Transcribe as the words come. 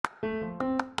Hello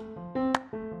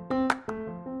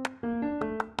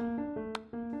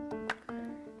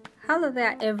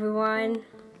there, everyone,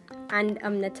 and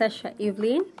I'm Natasha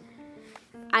Evelyn.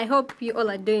 I hope you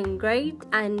all are doing great,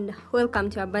 and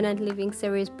welcome to Abundant Living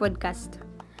Series podcast.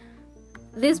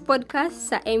 These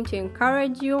podcasts are aimed to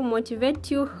encourage you,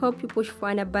 motivate you, help you push for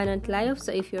an abundant life.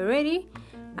 So if you're ready,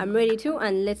 I'm ready too,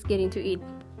 and let's get into it.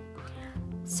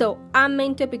 So our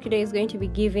main topic today is going to be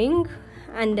giving,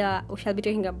 and we shall be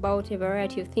talking about a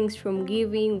variety of things from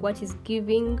giving, what is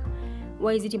giving,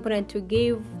 why is it important to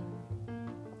give,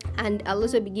 and I'll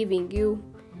also be giving you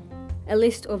a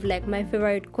list of my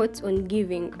favorite quotes on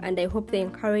giving, and I hope they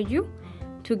encourage you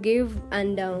to give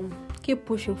and keep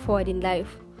pushing forward in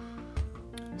life.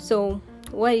 So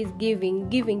what is giving?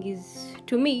 Giving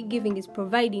is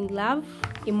providing love,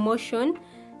 emotional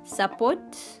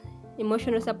support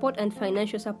and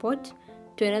financial support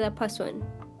to another person.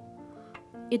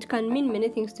 It can mean many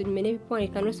things to many people, and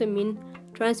it can also mean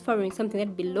transferring something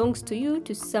that belongs to you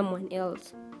to someone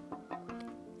else.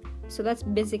 So that's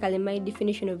basically my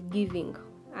definition of giving,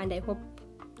 and I hope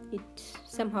it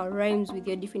somehow rhymes with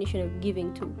your definition of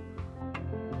giving too.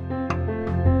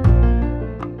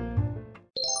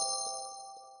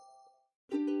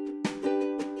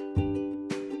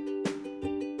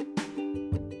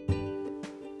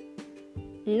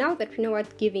 Now that we know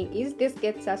what giving is, this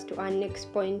gets us to our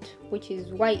next point, which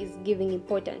is why is giving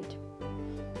important.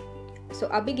 So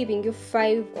I'll be giving you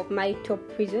 5 of my top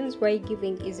reasons why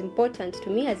giving is important to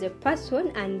me as a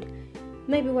person, and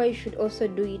maybe why you should also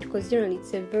do it, because generally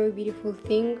it's a very beautiful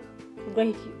thing.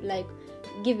 Great,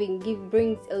 giving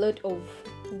brings a lot of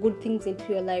good things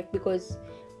into your life, because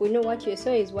we know what you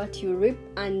sow is what you reap,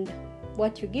 and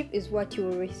what you give is what you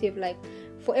will receive.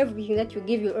 For everything that you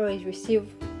give, you always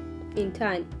receive in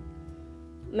turn.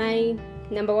 My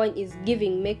number 1 is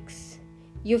giving makes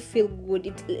you feel good.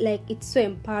 It's so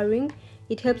empowering.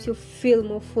 It helps you feel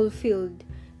more fulfilled.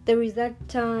 There is that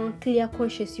clear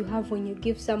conscience you have when you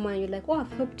give someone. You're like,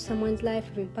 I've helped someone's life,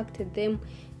 I've impacted them.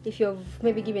 If you've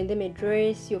maybe given them a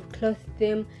dress, you've clothed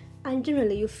them, and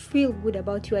generally you feel good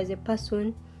about you as a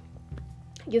person.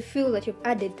 You feel that you've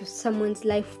added to someone's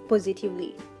life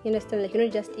positively. You understand? You're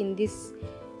not just in this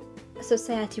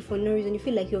society for no reason. You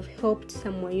feel like you've helped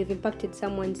someone, you've impacted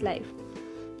someone's life.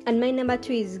 And my number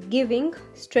 2 is giving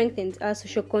strengthens our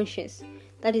social conscience.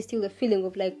 That is still the feeling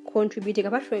of contributing.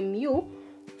 Apart from you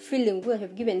feeling good that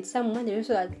you've given someone, there's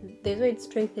also it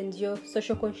strengthens your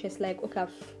social conscience. Okay,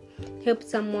 I've helped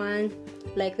someone.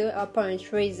 The way our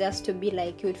parents raised us to be,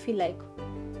 you would feel like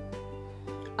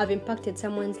I've impacted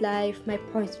someone's life. My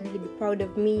parents would really be proud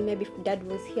of me. Maybe if dad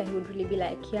was here, he would really be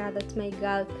like, yeah, that's my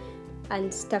girl,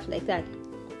 and stuff like that.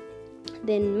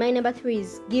 Then my number 3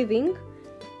 is giving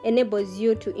enables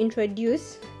you to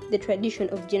introduce the tradition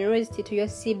of generosity to your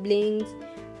siblings,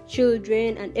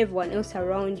 children, and everyone else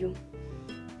around you.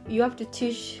 You have to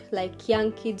teach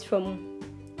young kids from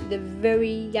the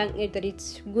very young age that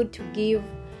it's good to give,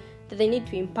 that they need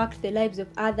to impact the lives of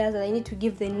others, that they need to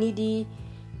give the needy,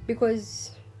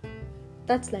 because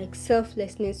that's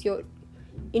selflessness. You're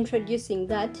introducing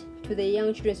that to the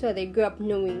young children so that they grow up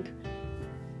knowing,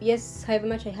 yes, however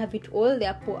much I have it all, there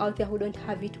are people out there who don't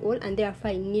have it all, and therefore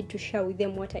I need to share with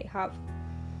them what I have.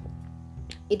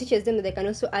 It teaches them that they can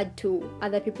also add to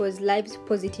other people's lives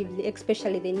positively,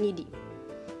 especially the needy.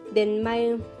 Then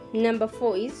my number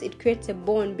 4 is it creates a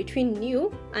bond between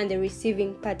you and the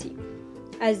receiving party,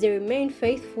 as they remain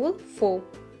faithful for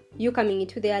you coming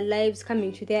into their lives,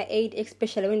 coming to their aid,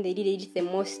 especially when they need it the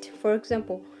most. For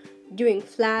example, during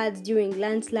floods, during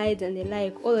landslides, and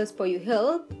all those people you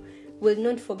help will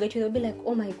not forget you. They'll be like,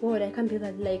 oh my god, I can't believe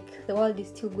that the world is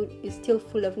still good, is still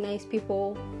full of nice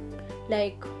people.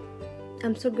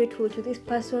 I'm so grateful to this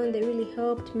person, they really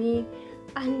helped me.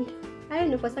 And I don't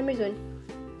know, for some reason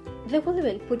they will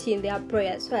even put in their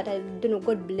prayers so that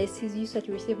God blesses you, so that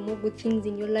you receive more good things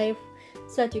in your life,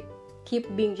 so that you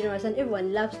keep being generous. And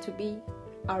everyone loves to be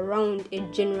around a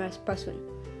generous person,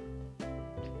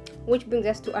 which brings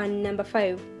us to our number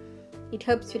 5. It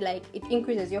helps you, it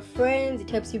increases your friends. It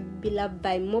helps you be loved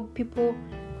by more people,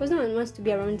 because no one wants to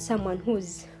be around someone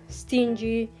who's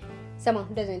stingy, someone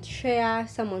who doesn't share,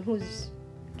 someone who's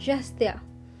just there.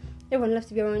 Everyone loves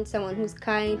to be around someone who's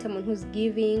kind, someone who's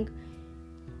giving.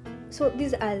 So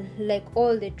these are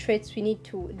all the traits we need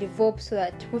to develop so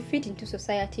that we fit into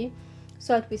society,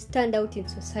 so that we stand out in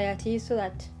society, so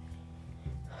that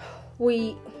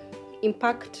we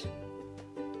impact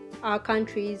our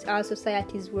countries, our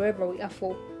societies, wherever we are,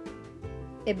 for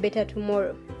a better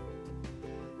tomorrow.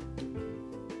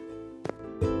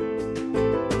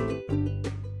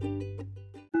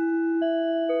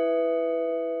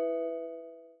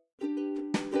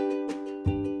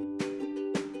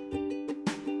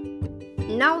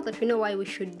 now that we know why we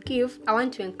should give, I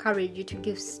want to encourage you to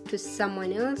give to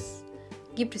someone else.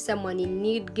 Give to someone in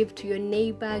need, give to your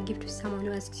neighbor, give to someone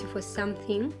who asks you for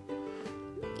something.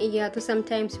 Yeah, so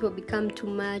sometimes people become too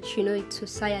much, it's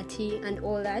society and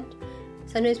all that.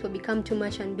 Sometimes people become too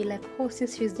much and be like, oh,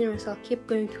 since she's generous, I'll keep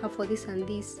going to her for this and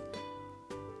this.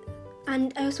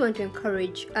 And I also want to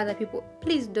encourage other people,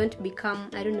 please don't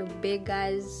become,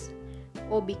 beggars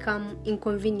or become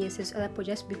inconveniences to other people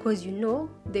just because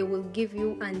they will give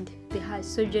you and they are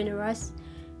so generous.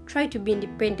 Try to be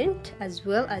independent as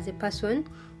well as a person,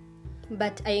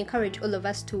 but I encourage all of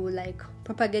us to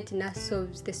propagate in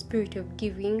ourselves the spirit of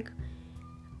giving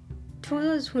to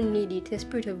those who need it, the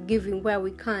spirit of giving where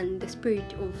we can, the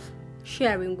spirit of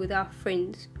sharing with our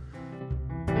friends.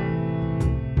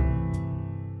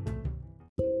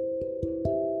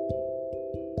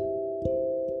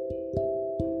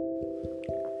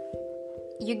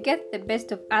 You get the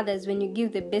best of others when you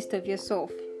give the best of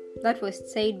yourself. That was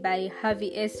said by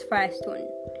Harvey S. Firestone.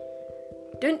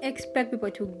 Don't expect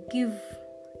people to give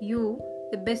you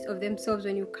the best of themselves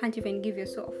when you can't even give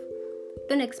yourself.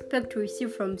 Don't expect to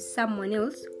receive from someone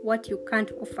else what you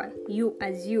can't offer, you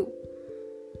as you.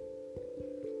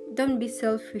 Don't be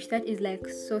selfish. That is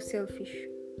so selfish.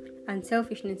 And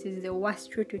selfishness is the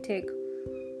worst route to take.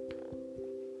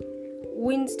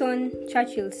 Winston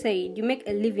Churchill said, you make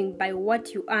a living by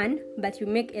what you earn, but you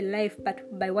make a life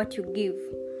by what you give.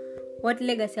 What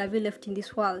legacy have you left in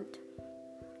this world?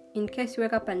 In case you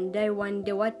wake up and die one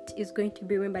day, what is going to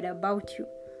be remembered about you?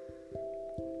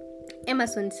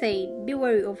 Emerson said, be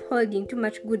wary of holding too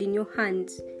much good in your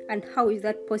hands. And how is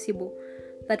that possible?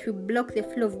 That we block the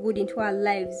flow of good into our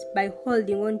lives by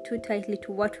holding on too tightly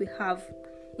to what we have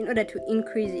in order to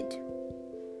increase it.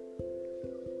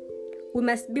 We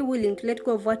must be willing to let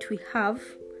go of what we have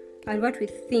and what we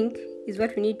think is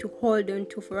what we need to hold on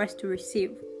to for us to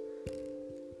receive.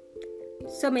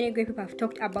 So many great people have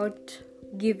talked about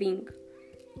giving,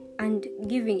 and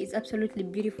giving is absolutely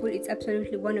beautiful. It's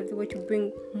absolutely one of the ways to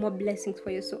bring more blessings for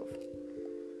yourself.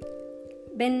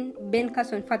 Ben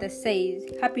Carson further says,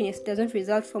 happiness doesn't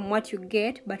result from what you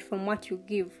get, but from what you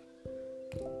give.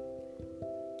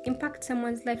 Impact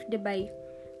someone's life today by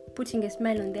putting a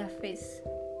smile on their face.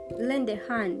 Lend a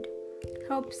hand,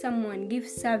 help someone, give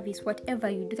service, whatever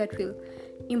you do that will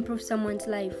improve someone's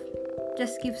life.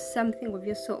 Just give something of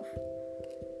yourself.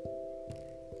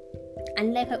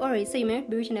 And like I already said, you might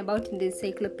be reading about in the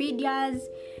encyclopedias,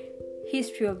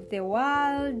 history of the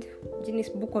world, Guinness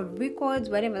Book of Records,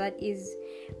 whatever that is.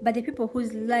 But the people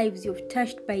whose lives you've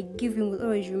touched by giving will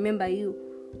always remember you.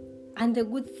 And the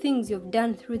good things you've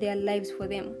done through their lives for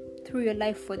them, through your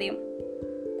life for them.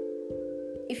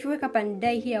 If you wake up and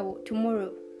die here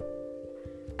tomorrow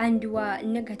and you are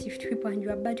negative to people and you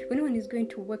are bad to people, no one is going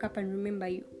to wake up and remember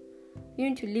you. You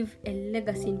need to leave a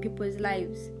legacy in people's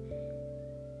lives.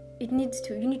 You need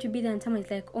to be there and someone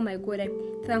is like, oh my God, I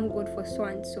thank God for so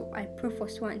and so. I pray for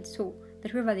so and so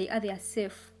that wherever they are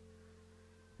safe.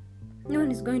 No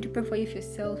one is going to pray for you if you're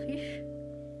selfish.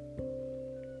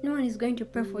 No one is going to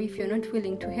pray for you if you're not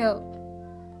willing to help.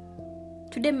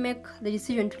 Today, make the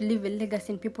decision to leave a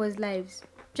legacy in people's lives.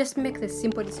 Just make the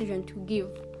simple decision to give.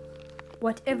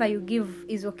 Whatever you give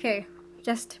is okay.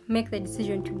 Just make the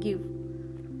decision to give.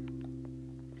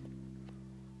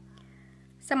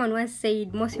 Someone once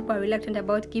said most people are reluctant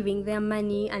about giving their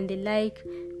money and the like,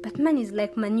 but money is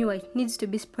like manure. It needs to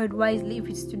be spread wisely if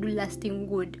it's to do lasting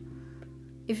good.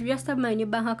 If you just have money in your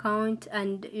bank account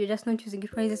and you're just not using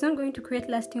it wisely, it's not going to create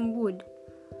lasting good.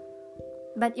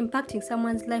 But impacting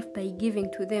someone's life by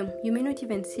giving to them, you may not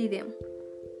even see them,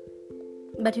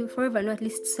 but you will forever know at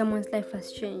least someone's life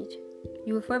has changed.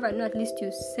 You will forever know at least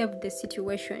you saved the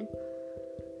situation.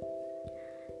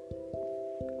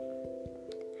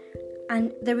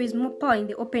 And there is more power in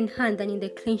the open hand than in the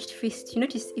clenched fist. You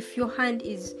notice if your hand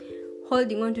is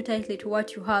holding on too tightly to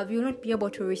what you have, you will not be able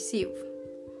to receive.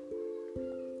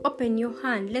 Open your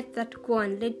hand, let that go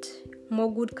and let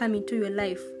more good come into your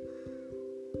life.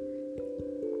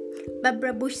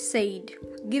 Barbara Bush said,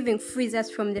 giving frees us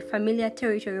from the familiar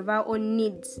territory of our own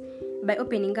needs by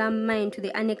opening our mind to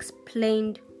the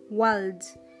unexplained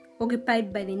worlds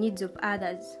occupied by the needs of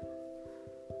others.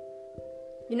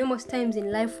 Most times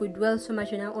in life we dwell so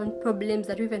much on our own problems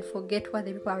that we even forget what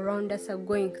the people around us are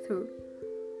going through.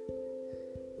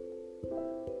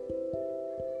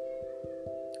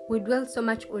 We dwell so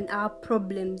much on our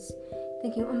problems,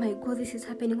 thinking, oh my God, this is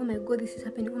happening, oh my God, this is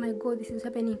happening, oh my God, this is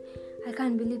happening. I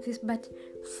can't believe this. But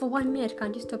for 1 minute,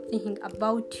 can't you stop thinking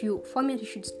about you? For 1 minute, you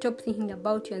should stop thinking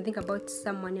about you and think about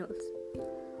someone else.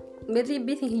 Maybe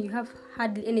be thinking you have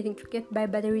hardly anything to get by,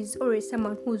 but there is always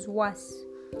someone who's worse.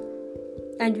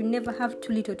 and you never have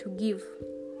too little to give.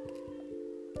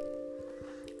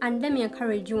 And let me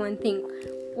encourage you one thing.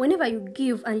 Whenever you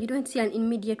give and you don't see an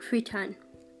immediate return,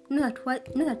 know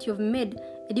that you've made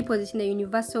a deposit in the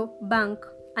universal bank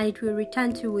and it will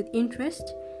return to you with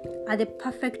interest at the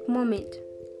perfect moment.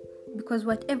 Because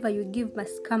whatever you give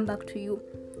must come back to you.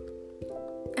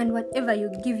 And whatever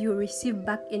you give, you receive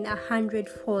back in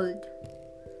 100-fold.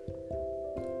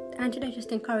 And today I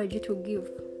just encourage you to give.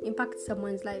 Impact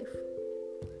someone's life.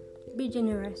 Be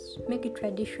generous. Make it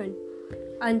tradition.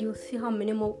 And you'll see how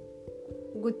many more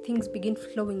good things begin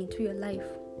flowing into your life.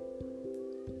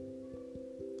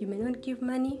 You may not give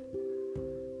money.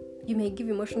 You may give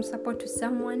emotional support to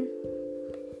someone.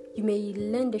 You may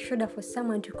lend a shoulder for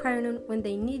someone to cry on when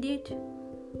they need it.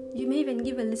 You may even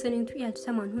give a listening ear to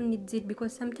someone who needs it,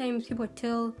 because sometimes people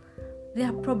tell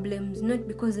their problems not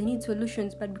because they need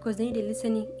solutions, but because they need a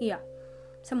listening ear.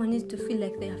 Someone needs to feel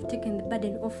like they have taken the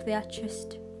burden off their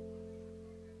chest.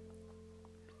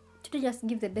 Today, just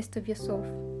give the best of yourself.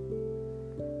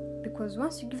 Because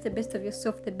once you give the best of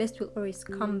yourself, the best will always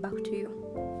come back to you.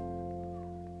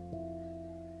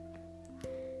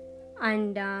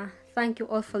 And thank you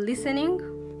all for listening.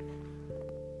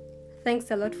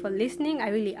 Thanks a lot for listening. I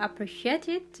really appreciate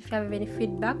it. If you have any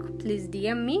feedback, please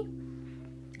DM me.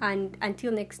 And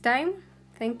until next time,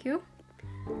 thank you.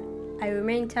 I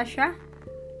remain Tasha.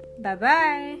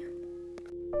 Bye-bye.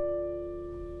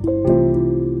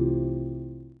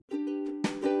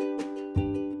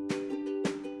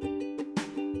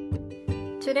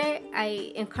 Today,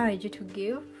 I encourage you to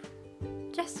give.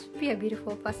 Just be a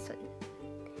beautiful person.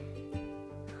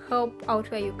 Help out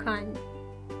where you can.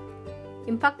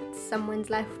 Impact someone's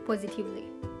life positively.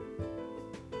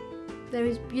 There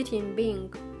is beauty in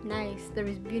being nice. There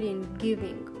is beauty in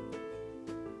giving.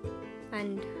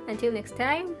 And until next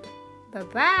time,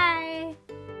 bye-bye.